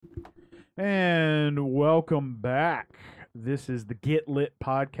And welcome back. This is the Get Lit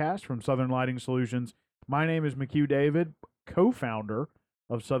podcast from Southern Lighting Solutions. My name is McHugh David, co founder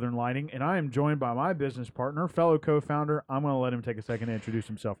of Southern Lighting, and I am joined by my business partner, fellow co founder. I'm going to let him take a second to introduce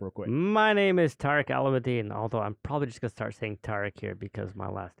himself real quick. My name is Tarek Alamuddin, although I'm probably just going to start saying Tarek here because my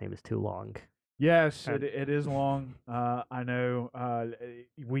last name is too long. Yes, it is long. I know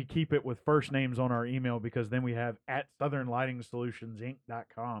we keep it with first names on our email because then we have at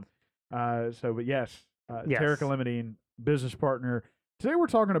southernlightingsolutionsinc.com. But yes, Tarek Alamuddin, business partner. Today we're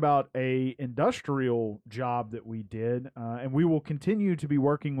talking about a industrial job that we did, and we will continue to be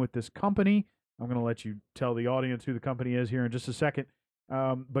working with this company. I'm going to let you tell the audience who the company is here in just a second.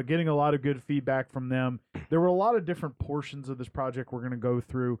 But getting a lot of good feedback from them. There were a lot of different portions of this project we're going to go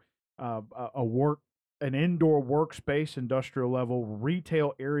through. An indoor workspace, industrial level,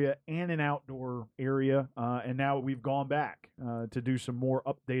 retail area, and an outdoor area. And now we've gone back to do some more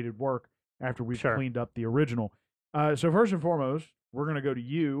updated work after we've cleaned up the original. So first and foremost, we're going to go to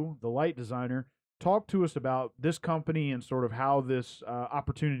you, the light designer. Talk to us about this company and sort of how this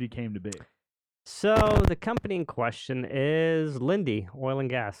opportunity came to be. So the company in question is Linde Oil and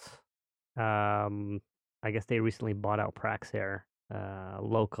Gas. I guess they recently bought out Praxair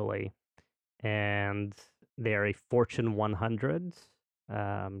locally, and they're a Fortune 100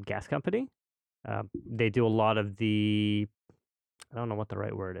 gas company. They do a lot of I don't know what the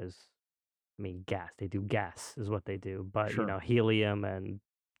right word is. I mean, gas. They do gas is what they do, but Sure. helium and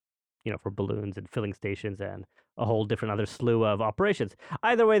for balloons and filling stations and a whole different other slew of operations.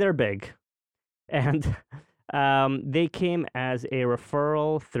 Either way, they're big, and they came as a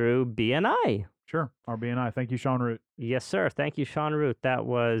referral through BNI. Sure, our BNI. Thank you, Sean Root. Yes, sir. Thank you, Sean Root. That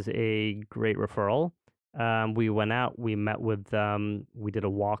was a great referral. We went out, we met with them, we did a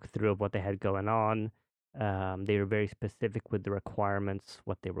walkthrough of what they had going on. They were very specific with the requirements,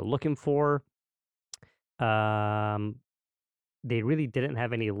 what they were looking for. They really didn't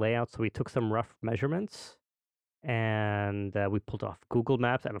have any layouts, so we took some rough measurements and we pulled off Google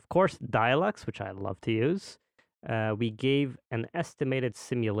Maps and, of course, Dialux, which I love to use. We gave an estimated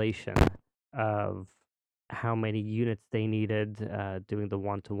simulation of how many units they needed, doing the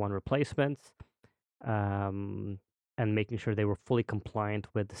one-to-one replacements, and making sure they were fully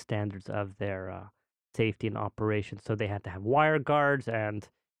compliant with the standards of their safety and operation. So they had to have wire guards and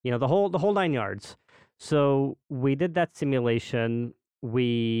the whole 9 yards. So we did that simulation.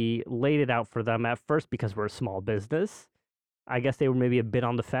 We laid it out for them at first because we're a small business. I guess they were maybe a bit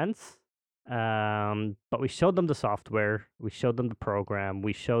on the fence. But we showed them the software, we showed them the program,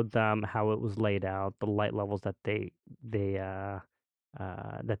 we showed them how it was laid out, the light levels that they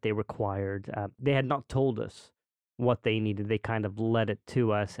required. They had not told us what they needed. They kind of led it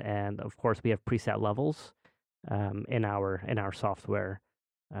to us, and of course we have preset levels in our software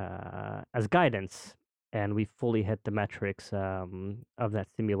as guidance, and we fully hit the metrics of that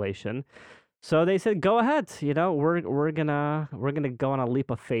simulation. So they said, "Go ahead. We're gonna go on a leap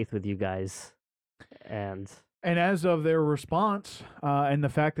of faith with you guys." And as of their response, and the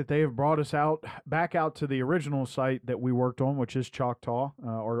fact that they have brought us back out to the original site that we worked on, which is Choctaw,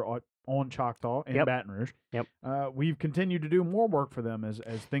 or on Choctaw in Baton Rouge. Yep. We've continued to do more work for them as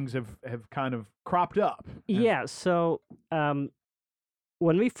things have kind of cropped up. Yeah. So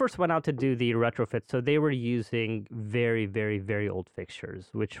when we first went out to do the retrofit, so they were using very, very, very old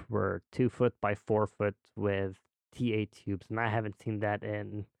fixtures, which were 2 foot by 4 foot with TA tubes, and I haven't seen that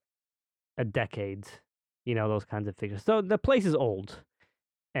in a decade. Those kinds of fixtures. So the place is old,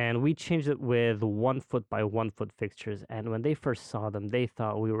 and we changed it with 1 foot by 1 foot fixtures. And when they first saw them, they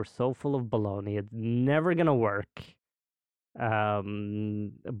thought we were so full of baloney, it's never gonna work.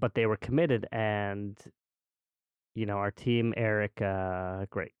 But they were committed, and our team, Eric,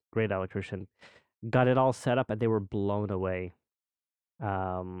 great electrician, got it all set up, and they were blown away.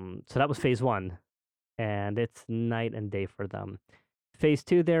 So that was phase 1, and it's night and day for them. Phase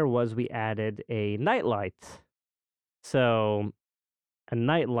 2 there was we added a night light. So a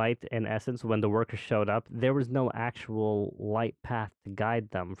night light, in essence, when the workers showed up, there was no actual light path to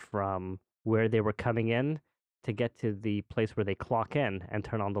guide them from where they were coming in to get to the place where they clock in and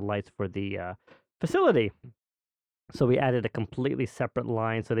turn on the lights for the facility. So we added a completely separate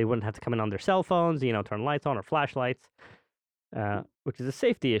line so they wouldn't have to come in on their cell phones, turn lights on or flashlights, which is a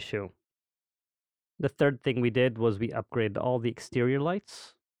safety issue. The third thing we did was we upgraded all the exterior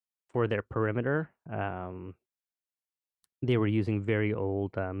lights for their perimeter. They were using very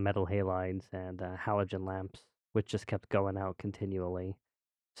old metal halides and halogen lamps, which just kept going out continually.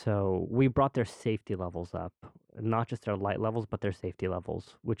 So we brought their safety levels up, not just their light levels, but their safety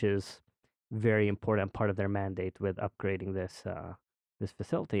levels, which is very important part of their mandate with upgrading this this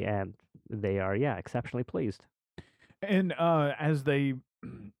facility, and they are exceptionally pleased. And as they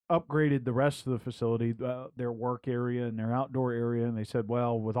upgraded the rest of the facility, their work area and their outdoor area, and they said,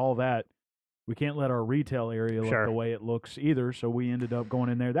 well, with all that, we can't let our retail area look the way it looks either. So we ended up going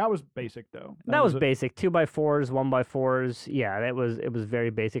in there. That was basic, though. That was basic. 2x4s, 1x4s. Yeah, it was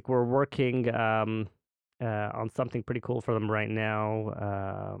very basic. We're working on something pretty cool for them right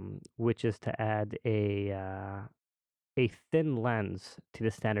now, which is to add a thin lens to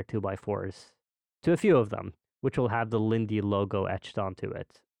the standard 2x4s, to a few of them, which will have the Lindy logo etched onto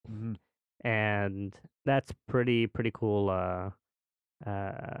it. Mm-hmm. And that's pretty cool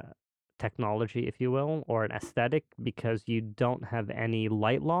technology, if you will, or an aesthetic, because you don't have any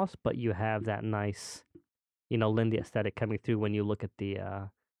light loss, but you have that nice, Lindy aesthetic coming through when you look at the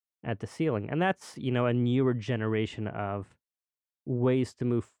ceiling. And that's, a newer generation of ways to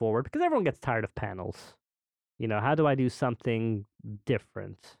move forward, because everyone gets tired of panels. How do I do something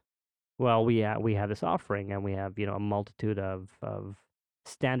different? Well, we have this offering, and we have, a multitude of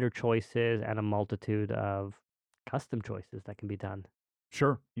standard choices and a multitude of custom choices that can be done.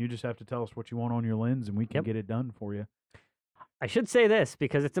 Sure. You just have to tell us what you want on your lens, and we can get it done for you. I should say this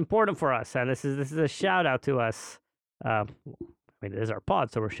because it's important for us, and this is a shout out to us. I mean, it is our pod,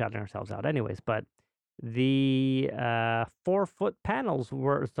 so we're shouting ourselves out anyways. But the 4-foot panels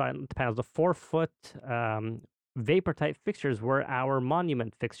were the 4-foot vapor type fixtures were our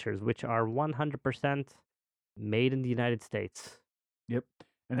monument fixtures, which are 100% made in the United States. Yep.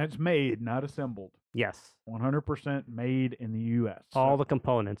 And that's made, not assembled. Yes. 100% made in the U.S. All the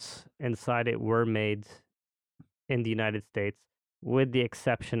components inside it were made in the United States, with the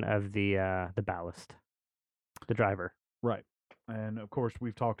exception of the ballast, the driver. Right. And, of course,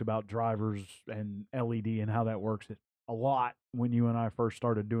 we've talked about drivers and LED and how that works a lot when you and I first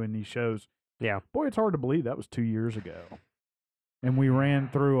started doing these shows. Yeah. Boy, it's hard to believe that was 2 years ago. And we ran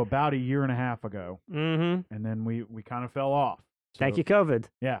through about a year and a half ago. Mm-hmm. And then we kind of fell off. So, thank you, COVID.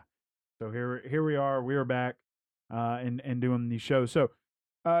 Yeah. So here we are. We are back and doing these shows. So,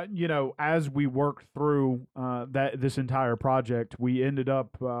 as we worked through this entire project, we ended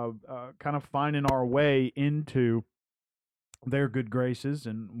up kind of finding our way into their good graces,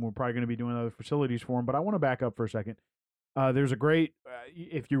 and we're probably going to be doing other facilities for them. But I want to back up for a second. There's a great,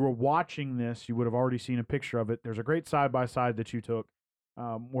 if you were watching this, you would have already seen a picture of it. There's a great side-by-side that you took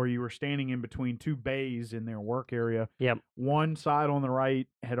where you were standing in between two bays in their work area. Yep. One side on the right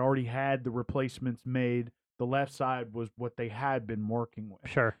had already had the replacements made. The left side was what they had been working with.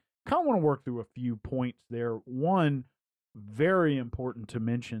 Sure. Kind of want to work through a few points there. One, very important to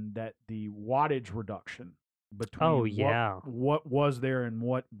mention that the wattage reduction between what was there and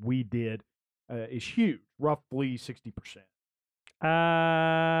what we did is huge, roughly 60%.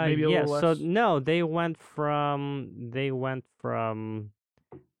 Maybe a little less. So no, they went from it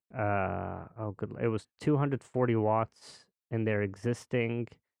was 240 watts in their existing,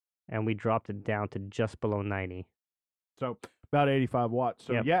 and we dropped it down to just below 90. So about 85 watts.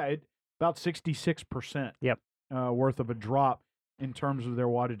 So about 66%. Yep. Worth of a drop in terms of their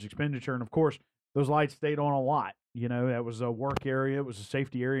wattage expenditure, and of course those lights stayed on a lot. That was a work area, it was a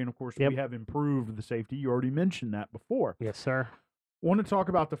safety area, and of course we have improved the safety. You already mentioned that before. Yes, sir. Want to talk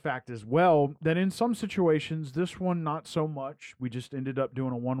about the fact as well that in some situations, this one not so much. We just ended up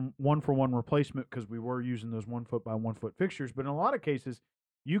doing a one-for-one replacement because we were using those 1 foot by 1 foot fixtures. But in a lot of cases,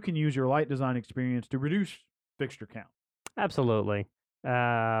 you can use your light design experience to reduce fixture count. Absolutely.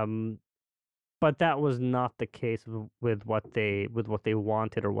 But that was not the case with what they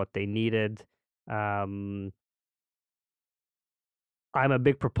wanted or what they needed. I'm a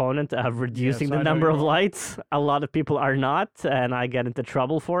big proponent of reducing the number of lights. A lot of people are not, and I get into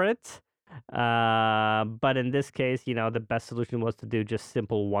trouble for it. But in this case, the best solution was to do just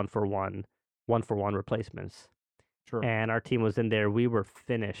simple one-for-one replacements. Sure. And our team was in there. We were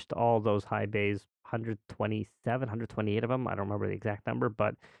finished all those high bays, 127, 128 of them. I don't remember the exact number,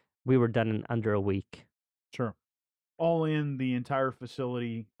 but we were done in under a week. Sure. All in the entire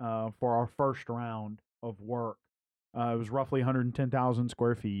facility for our first round of work. It was roughly 110,000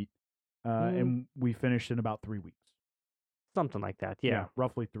 square feet, and we finished in about 3 weeks. Something like that, yeah.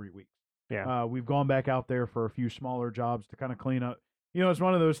 Roughly 3 weeks. Yeah. We've gone back out there for a few smaller jobs to kind of clean up. It's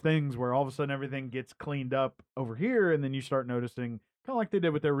one of those things where all of a sudden everything gets cleaned up over here, and then you start noticing, kind of like they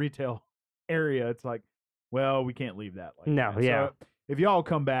did with their retail area, it's like, well, we can't leave that like that. So if y'all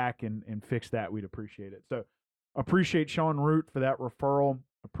come back and fix that, we'd appreciate it. So appreciate Sean Root for that referral.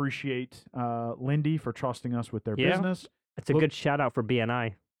 Appreciate Lindy for trusting us with their business. It's a good shout out for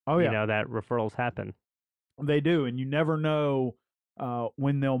BNI. Oh, yeah. That referrals happen. They do, and you never know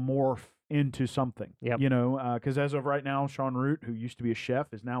when they'll morph into something. Yep. Because as of right now, Sean Root, who used to be a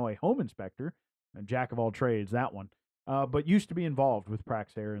chef, is now a home inspector, a jack of all trades, that one, but used to be involved with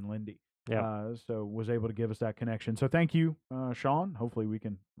Praxair and Lindy. Yeah. So was able to give us that connection. So thank you, Sean. Hopefully we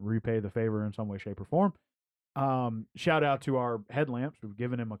can repay the favor in some way, shape, or form. Shout out to our headlamps. We've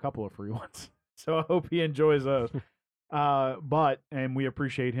given him a couple of free ones. So I hope he enjoys those. And we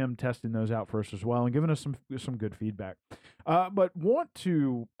appreciate him testing those out for us as well and giving us some good feedback. But want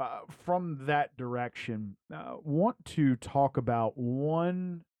to, from that direction, want to talk about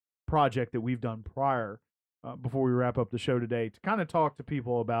one project that we've done prior, before we wrap up the show today, to kind of talk to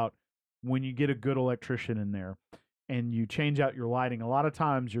people about when you get a good electrician in there and you change out your lighting. A lot of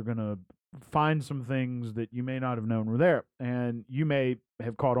times you're going to find some things that you may not have known were there, and you may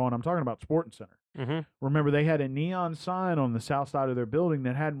have caught on. I'm talking about Sporting Center. Mm-hmm. Remember, they had a neon sign on the south side of their building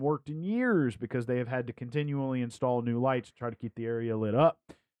that hadn't worked in years because they have had to continually install new lights to try to keep the area lit up.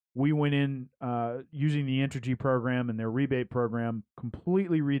 We went in using the Entergy program and their rebate program,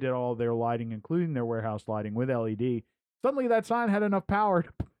 completely redid all of their lighting, including their warehouse lighting with LED. Suddenly that sign had enough power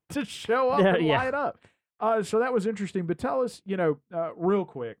to show up and light up. So that was interesting. But tell us, real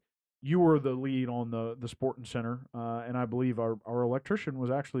quick, you were the lead on the Sporting Center, and I believe our electrician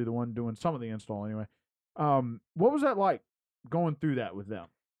was actually the one doing some of the install anyway. What was that like going through that with them?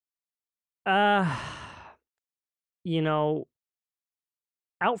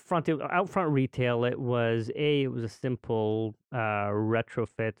 Out front retail, it was a simple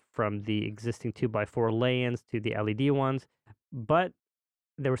retrofit from the existing 2x4 lay-ins to the LED ones, but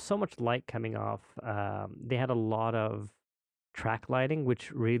there was so much light coming off. They had a lot of track lighting, which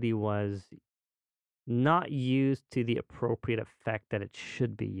really was not used to the appropriate effect that it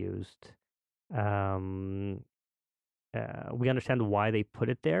should be used. We understand why they put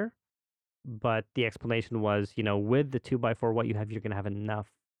it there, but the explanation was, with the 2x4, what you have, you're going to have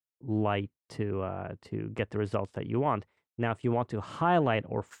enough light to get the results that you want. Now, if you want to highlight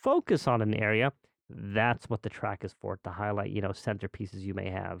or focus on an area, that's what the track is for, to highlight, centerpieces you may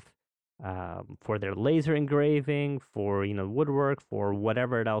have. For their laser engraving, for woodwork, for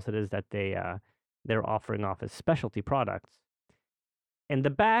whatever else it is that they're offering off as specialty products. In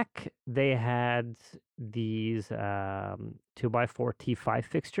the back, they had these 2x4 T5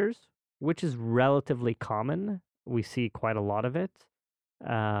 fixtures, which is relatively common. We see quite a lot of it.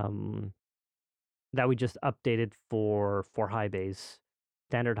 That we just updated for high bays,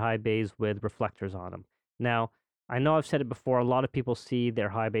 standard high bays with reflectors on them. Now, I know I've said it before, a lot of people see their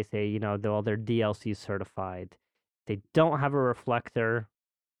high bay, say, they're DLC certified. They don't have a reflector.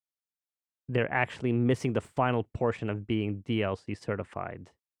 They're actually missing the final portion of being DLC certified.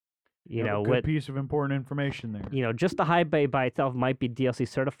 Good piece of important information there. Just the high bay by itself might be DLC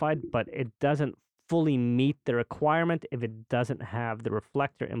certified, but it doesn't fully meet the requirement if it doesn't have the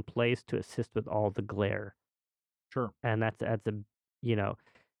reflector in place to assist with all the glare. Sure. And that's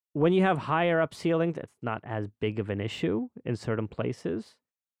when you have higher up ceilings, it's not as big of an issue in certain places.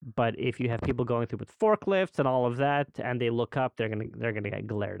 But if you have people going through with forklifts and all of that, and they look up, they're gonna get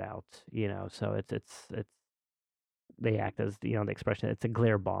glared out. So it's they act as the expression. It's a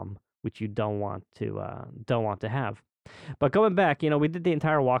glare bomb, which you don't want to have. But going back, we did the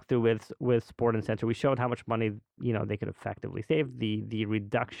entire walkthrough with Sporting Center. We showed how much money they could effectively save, the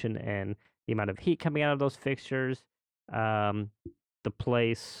reduction in the amount of heat coming out of those fixtures. The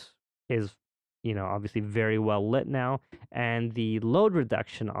place is, obviously very well lit now, and the load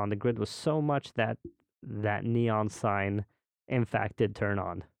reduction on the grid was so much that neon sign, in fact, did turn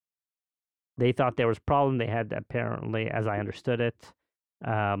on. They thought there was a problem. They had, apparently, as I understood it,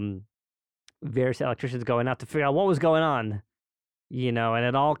 various electricians going out to figure out what was going on, and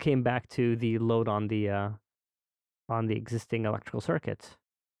it all came back to the load on the existing electrical circuits.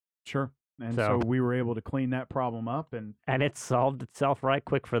 Sure. And so we were able to clean that problem up, and it solved itself right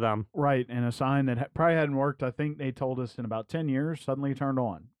quick for them. Right, and a sign that probably hadn't worked, I think they told us, in about 10 years, suddenly turned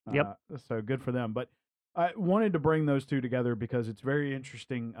on. Yep. So good for them. But I wanted to bring those two together because it's very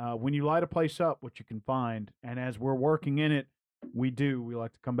interesting. When you light a place up, what you can find, and as we're working in it, we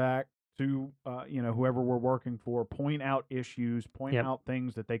like to come back to whoever we're working for, point out issues, point out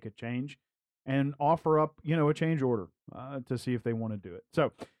things that they could change, and offer up a change order to see if they want to do it.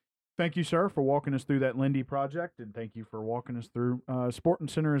 So thank you, sir, for walking us through that Lindy project, and thank you for walking us through Sporting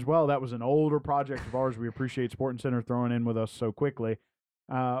Center as well. That was an older project of ours. We appreciate Sporting Center throwing in with us so quickly.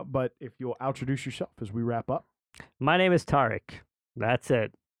 But if you'll introduce yourself as we wrap up. My name is Tarek. That's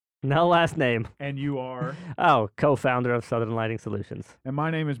it. No last name. And you are? Co-founder of Southern Lighting Solutions. And my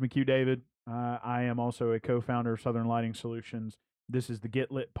name is McHugh David. I am also a co-founder of Southern Lighting Solutions. This is the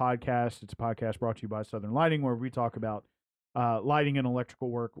Get Lit podcast. It's a podcast brought to you by Southern Lighting, where we talk about lighting and electrical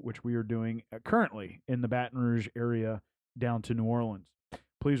work, which we are doing currently in the Baton Rouge area down to New Orleans.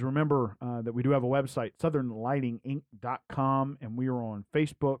 Please remember that we do have a website, southernlightinginc.com, and we are on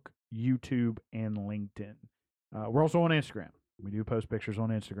Facebook, YouTube, and LinkedIn. We're also on Instagram. We do post pictures on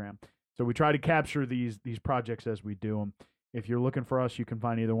Instagram. So we try to capture these projects as we do them. If you're looking for us, you can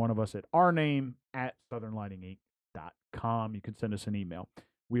find either one of us at our name at southernlightinginc.com. You can send us an email.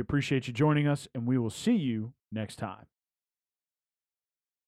 We appreciate you joining us, and we will see you next time.